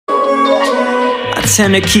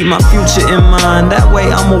tend to keep my future in mind. That way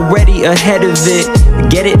I'm already ahead of it.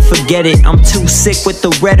 Get it, forget it, I'm too sick with the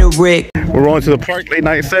rhetoric. We're rolling to the park late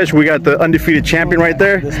night session. We got the undefeated champion right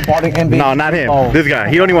there. No, not him. Oh. This guy.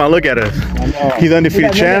 He don't even want to look at us. He's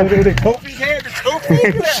undefeated champ.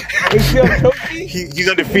 He's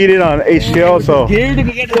undefeated on HTL. So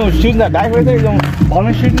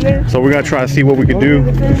so we're gonna try to see what we can do.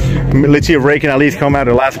 Let's see if Ray can at least come out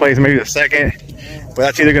of last place, maybe the second. But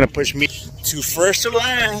that's either gonna push me to first or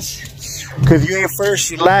last. Cause you ain't first,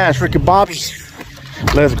 you last, Ricky Bobby.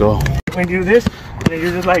 Let's go. When you do this, and then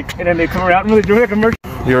you're just like, and then they come around and they're doing like a commercial.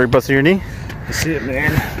 You already busted your knee? That's it,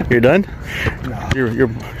 man. You're done? No. You're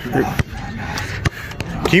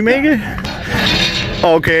Can you make it?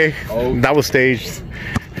 Oh, okay. Oh. That was staged.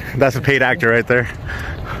 That's a paid actor right there.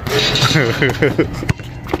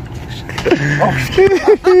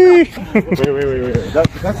 Wait.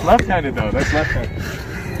 That's left-handed though. That's left-handed.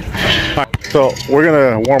 All right, so we're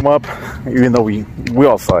gonna warm up, even though we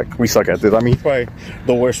all suck. We suck at this. I mean, he's probably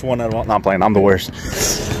the worst one. No, I'm playing. I'm the worst.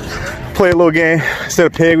 Play a little game. Instead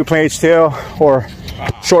of pig, we play HTL, or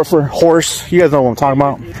short for horse. You guys know what I'm talking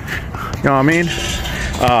about. You know what I mean?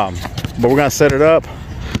 But we're gonna set it up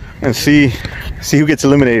and see who gets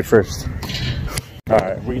eliminated first. All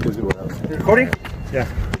right, we can just do whatever. You recording?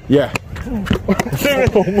 Yeah.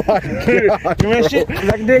 Oh my god. You shit?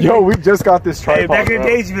 Back in the day? Yo, we just got this tripod. Hey, back in the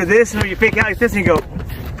days, you do this, and you fake out like this, and you go.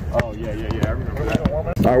 Oh yeah. I remember that. All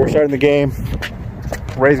right, we're starting the game.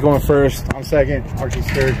 Ray's going first. I'm second. Archie's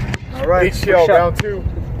third. All right. HTL round two.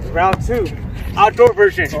 Round two. Outdoor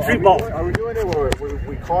version. Street ball. Are we doing it where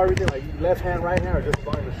we call everything like left hand, right hand, or just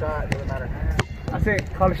calling the shot? Doesn't matter hand. I say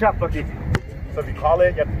call the shot, Bucky. So if you call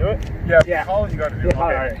it, you have to do it? Yeah. If you call it, you got to do it. Yeah,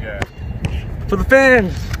 Okay. right. Yeah. For the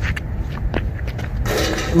fans.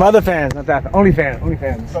 My other fans, not that. Only fans. Only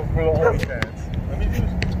fans. So for the only fans. Let me do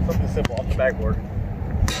something simple off the backboard.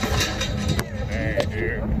 Dang,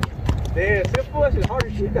 dude. Damn, simple. That's hard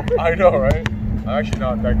as shit. I know, right? I'm actually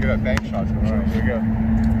not that good at bank shots. All right, here we go.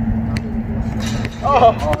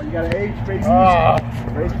 Oh, you got an H, baby.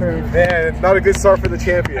 Race parents. Man, it's not a good start for the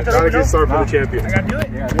champion. Not a good start for the champion. I gotta do it?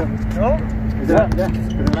 Yeah, do it. No? Is that? Yeah.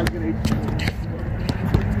 Because I'm not going to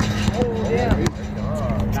Oh, yeah.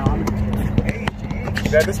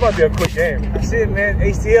 Yeah, this might be a quick game. That's it, man.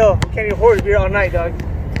 HTL. We can't even afford to be here all night, dog.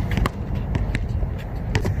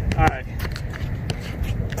 Alright.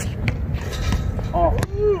 Oh.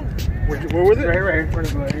 Where was it? Right here. In front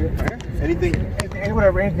of right here. Anything?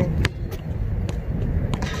 Whatever, anything.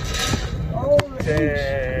 Oh, the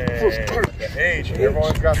H.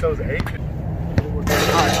 Everyone's got those H's. Alright,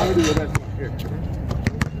 I'm gonna do the best one here.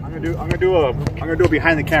 I'm gonna do it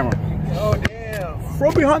behind the camera. Oh damn.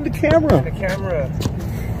 From behind the camera. The camera.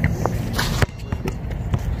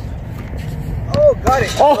 Oh, got it.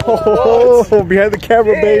 Oh, behind the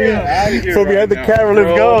camera, baby. So behind the camera,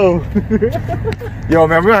 let's go. Yo,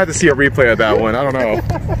 man, we're gonna have to see a replay of that one. I don't know.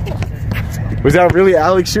 Was that really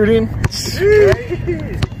Alex shooting?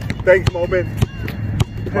 Thanks, moment.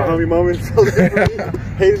 My homie moment.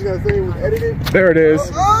 Hayden's gonna say it was edited. There it is.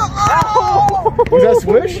 Was that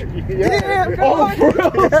Swish? Yeah. Oh, bro.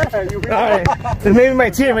 Yeah, Alright. This may be my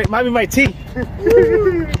T. It might be my T.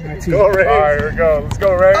 Go, Ray. Alright, here we go. Let's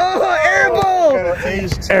go, Ray. Oh, airball!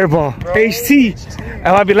 Airball. HT. I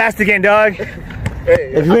might be last again, dog.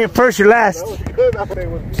 Hey, if you ain't first, you're last. That was good.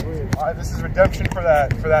 Alright, this is redemption for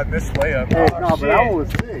that missed layup. Oh, no, but that one was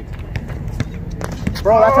sick.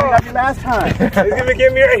 Bro, that's how you got me last time. He's gonna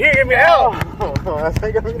get me right here, give me hell. That's how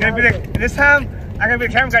you got me last time. This time, I'm gonna be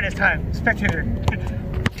the camera guy this time. Spectator.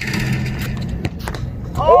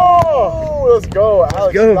 Oh, let's go.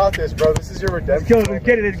 Alex, you got this, bro. This is your redemption. Let's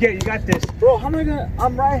get it. You got this. Bro, how am I gonna?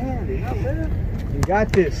 I'm right-handed. You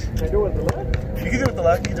got this. Can I do it with the left? You can do it with the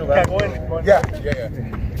left. You can do it with the left. Yeah.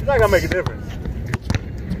 It's not gonna make a difference.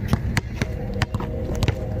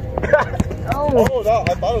 Oh, no,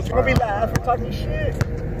 I thought it was gonna be last. We're talking shit.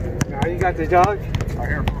 Nah, you got this, dog. Right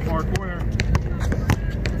here from the far corner.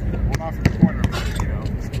 Well, not from the corner, but, you know.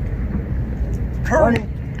 Curry.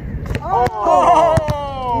 Oh!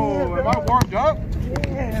 Am I warmed up?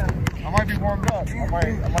 Yeah. I might be warmed up. I might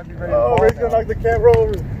be ready to go. Ray's gonna knock the camera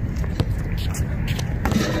over.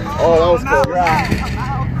 Oh, that was cool. Yeah.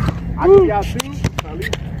 I can be out too.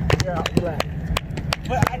 Yeah, I'll be last.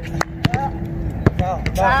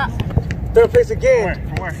 Third place again.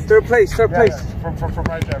 From where? Third place. From right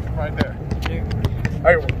there. From right there.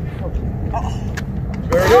 All right.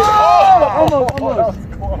 There it is. Almost.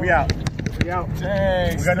 We out.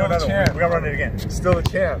 Dang. We gotta do another one. We gotta run it again. Still the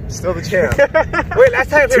champ. Wait, last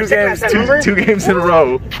time two games in a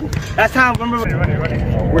row. Last time,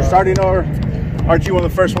 remember? We're starting our Archie won the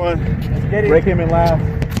first one. Get it. Ray came in last.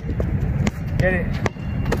 Get it.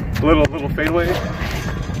 Little fadeaway.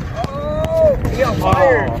 Oh, he on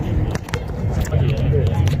fire.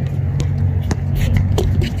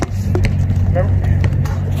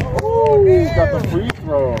 Oh, he got the free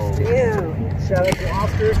throw. Damn. Shout out to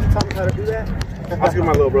Oscar. He taught me how to do that. Oscar's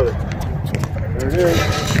my little brother. There it is. There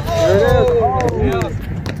it is. Oh, yeah.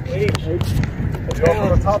 Go from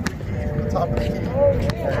the top of the key. From the top of the key.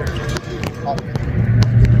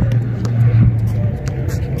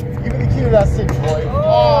 Give me the key to that 6, boy.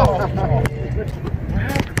 Oh.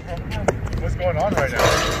 What's going on right now?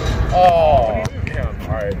 Oh. Damn. All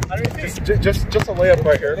right. Just a layup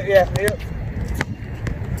right here. Yeah, layup.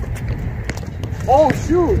 Oh,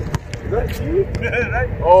 shoot. Is that you?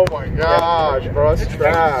 Oh my gosh, bro, that's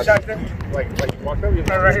trash. Like you walked up, you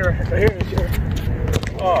right here.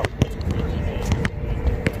 Oh.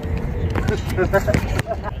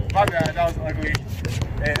 My bad, that was ugly.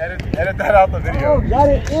 Hey, edit that out the video. Oh, got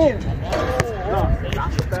it in. No,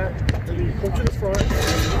 not with that. Come to the front.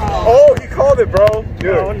 Oh, he called it, bro.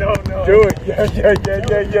 Do it. No. Do it. Yeah.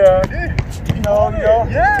 No.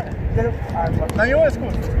 Yeah. Now you know it's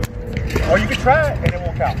cool. Or you can try it and it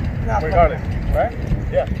won't count. Regardless, right?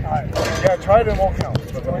 Yeah. Alright. Yeah, try it and it won't count.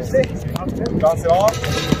 Bounce it off,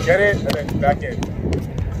 get it, and then back in.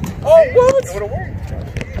 Oh, what? It would have worked.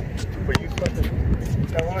 But you stuck it.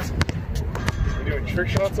 That was. We're doing trick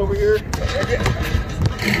shots over here.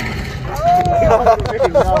 Oh! I'm trying to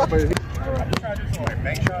do some like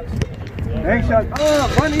bank shots. Bank shot.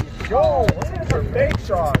 Oh, money. Yo, for bank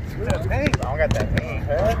shots. I don't got that bank,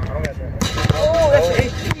 man. I don't got that. Oh, that's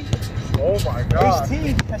HT. Oh my god.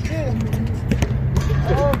 HT. That's it.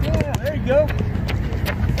 Oh, yeah. There you go.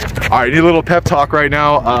 All right, need a little pep talk right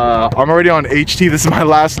now. I'm already on HT. This is my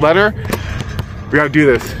last letter. We gotta do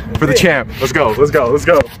this for the champ. Let's go. Get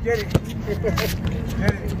it. Get it.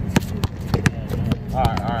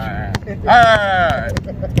 Alright.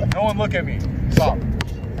 No one look at me. Stop.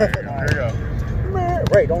 Here we go.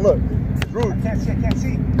 Ray, don't look. Rude. I can't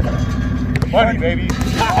see. Money, baby.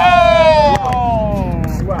 Oh!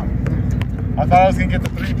 Wow. I thought I was gonna get the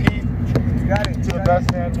 3-peat. You got it. To the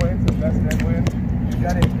best man wins. The best man wins. You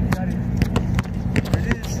got it. There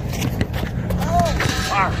it is. Oh!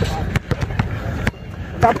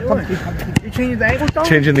 You changing the angles, dog?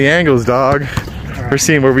 Changing the angles, dog. We're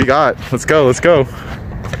seeing where we got. Let's go.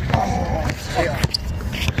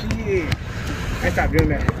 I stopped doing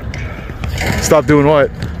that. Stop doing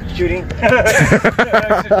what? Shooting.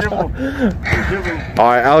 All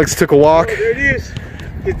right, Alex took a walk. Oh, there it is.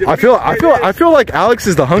 I feel like Alex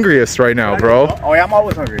is the hungriest right now, bro. Oh yeah, I'm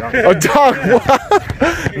always hungry. Oh, dog.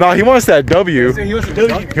 What? No, he wants that W. He wants a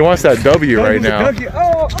W. He wants that W right now.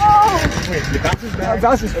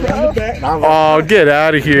 Oh, get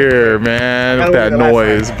out of here, man, with that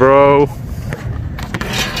noise, bro.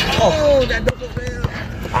 Oh, that double fail.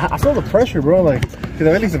 I feel the pressure, bro. Like, because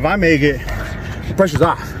at least if I make it, the pressure's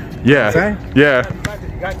off. Yeah. Yeah.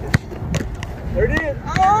 You got this. There it is.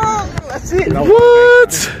 Oh, that's it.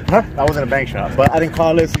 What? Huh? That wasn't a bank shot, but I didn't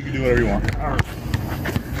call it, so you can do whatever you want.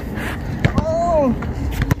 Oh,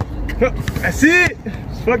 that's it.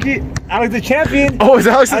 Fuck it. Alex the champion. Oh, is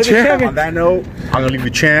Alex the champ? On that note, I'm gonna leave you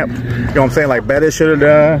champ. You know what I'm saying? Like Bettis should have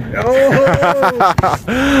done. Oh.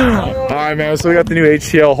 All right, man. So we got the new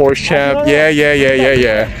HTL horse champ.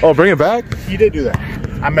 Yeah. Oh, bring it back. He did do that.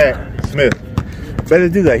 I met Smith.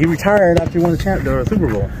 Bettis do that. He retired after he won the Super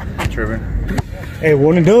Bowl. Tripping. Hey,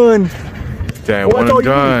 one and done. Damn, one and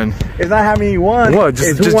done. It's not how many you won. What?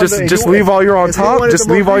 Just leave while you're on top. Just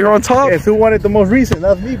leave while you're on top. It's who won it the most recent.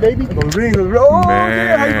 That's me, baby. Those rings. Oh,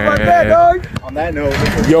 yeah, how you like that, dog? On that note,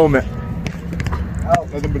 Yo, man.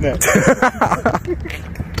 nothing but net.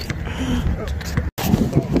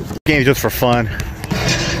 Game's just for fun,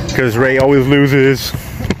 because Ray always loses.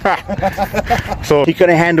 So he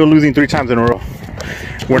couldn't handle losing 3 times in a row.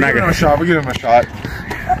 We're not gonna. We'll give him a shot.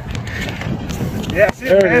 Yeah,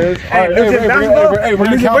 There it is. Hey, we're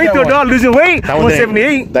losing weight though, dog. Losing weight.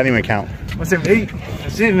 178. That didn't even count. 178.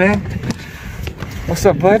 That's it, man. What's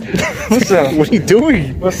up, bud? What's up? What are you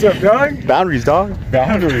doing? What's up, dog? Boundaries, dog.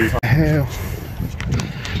 Boundaries. Hell.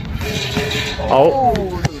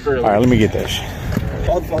 Oh. All right, let me get this.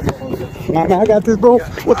 Nah, man, I got this, bro.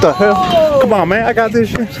 What the hell? Come on, man. I got this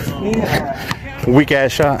shit. Weak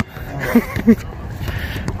ass shot.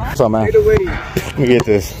 What's up, man? Fade away. Let me get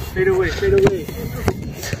this. Fade away. Fade away.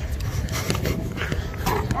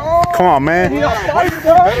 Come on, man.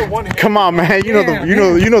 Come on, man. You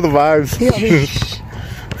know the vibes.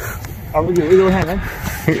 I'm gonna get a hand, man.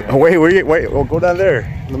 Wait. Well, go down there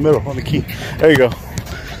in the middle on the key. There you go.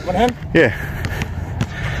 One hand? Yeah.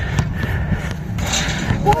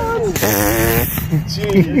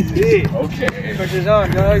 Jeez. Okay. Pressure's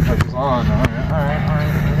on, guys. Pressure's on. All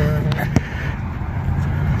right.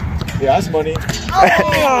 Yeah, that's money.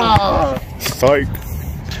 Psych.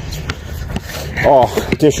 Oh,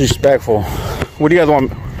 disrespectful. What do you guys want?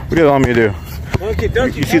 What do you guys want me to do?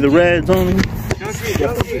 Dunk You see the reds on me?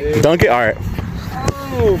 Dunk it. All right.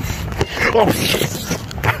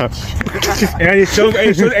 And I just show,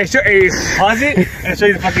 pause it, and show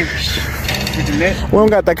you the fucking net. We don't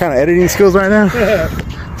got that kind of editing skills right now.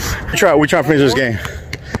 We try to finish this game.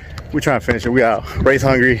 We trying to finish it. We out. Ray's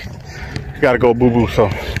hungry. We gotta go boo boo. So.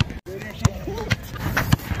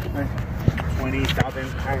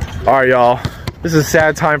 20,000. All right, y'all. This is a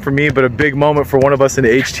sad time for me, but a big moment for one of us in the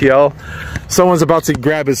HTL. Someone's about to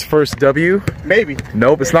grab his first W. Maybe.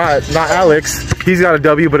 Nope, it's not Alex. He's got a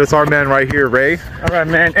W, but it's our man right here, Ray. All right,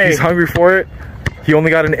 man. Hey. He's hungry for it. He only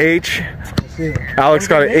got an H. Alex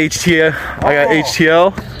got an HTL. I got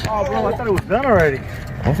HTL. Oh, bro, I thought it was done already.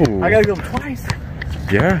 Oh. I gotta go twice.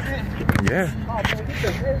 Yeah.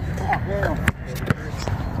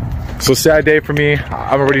 So sad day for me.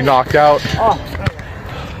 I'm already knocked out.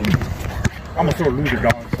 I'm gonna throw a loser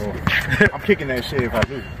dog, so I'm kicking that shit if I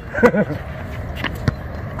do.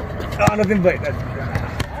 Nothing but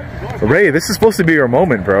Ray, this is supposed to be your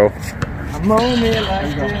moment, bro. a moment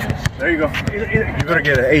like this. There you go. You better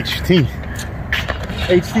get an HT.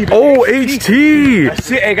 HT. Oh, HT!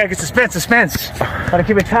 That's it. Hey, gotta get suspense. Gotta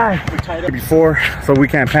keep it tight. Before, so we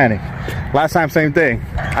can't panic. Last time, same thing.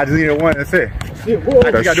 I just needed one. That's it. I just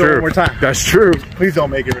That's gotta do it true. one more time. That's true. Please don't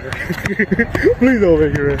make it red. Please don't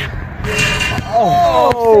make it red.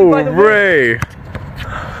 Oh, Ray.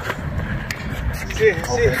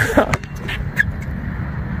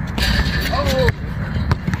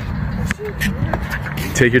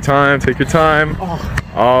 Take your time.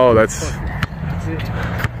 Oh, that's All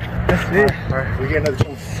right, we get another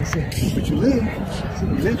chance. But you live. You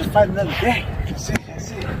live to fight another day. That's it.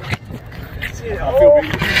 I feel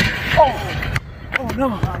good. Oh no.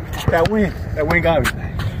 That wind got me.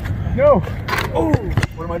 No. Oh,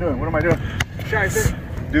 what am I doing? Try it.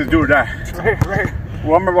 Do or die. Right.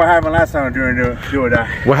 Well, I remember what happened last time during do or die.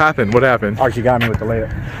 what happened. Archie got me with the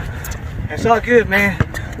layup. It's all good, man.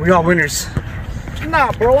 We all winners.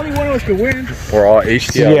 Nah, bro, only one of us can win. We're all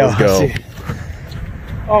HTL. Let's go.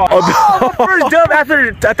 Oh, first dub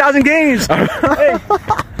after 1,000 games. Hey.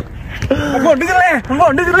 I'm going to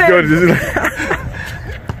Disneyland. Go to Disneyland.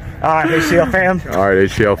 All right, HTL fam. All right,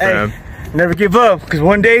 HTL fam. Hey, never give up, because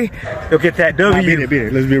one day you'll get that W. Beat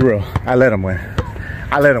it. Let's be real. I let him win.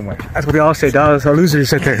 That's what they all say, dogs are losers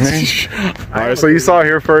sit there, man. All right, so you saw it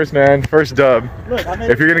here first, man. First dub.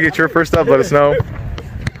 If you're gonna get your first dub, let us know.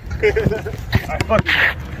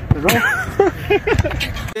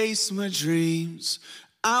 Chase my dreams.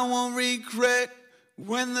 I won't regret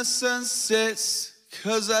when the sun sets,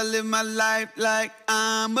 'cause I live my life like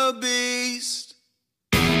I'm a beast.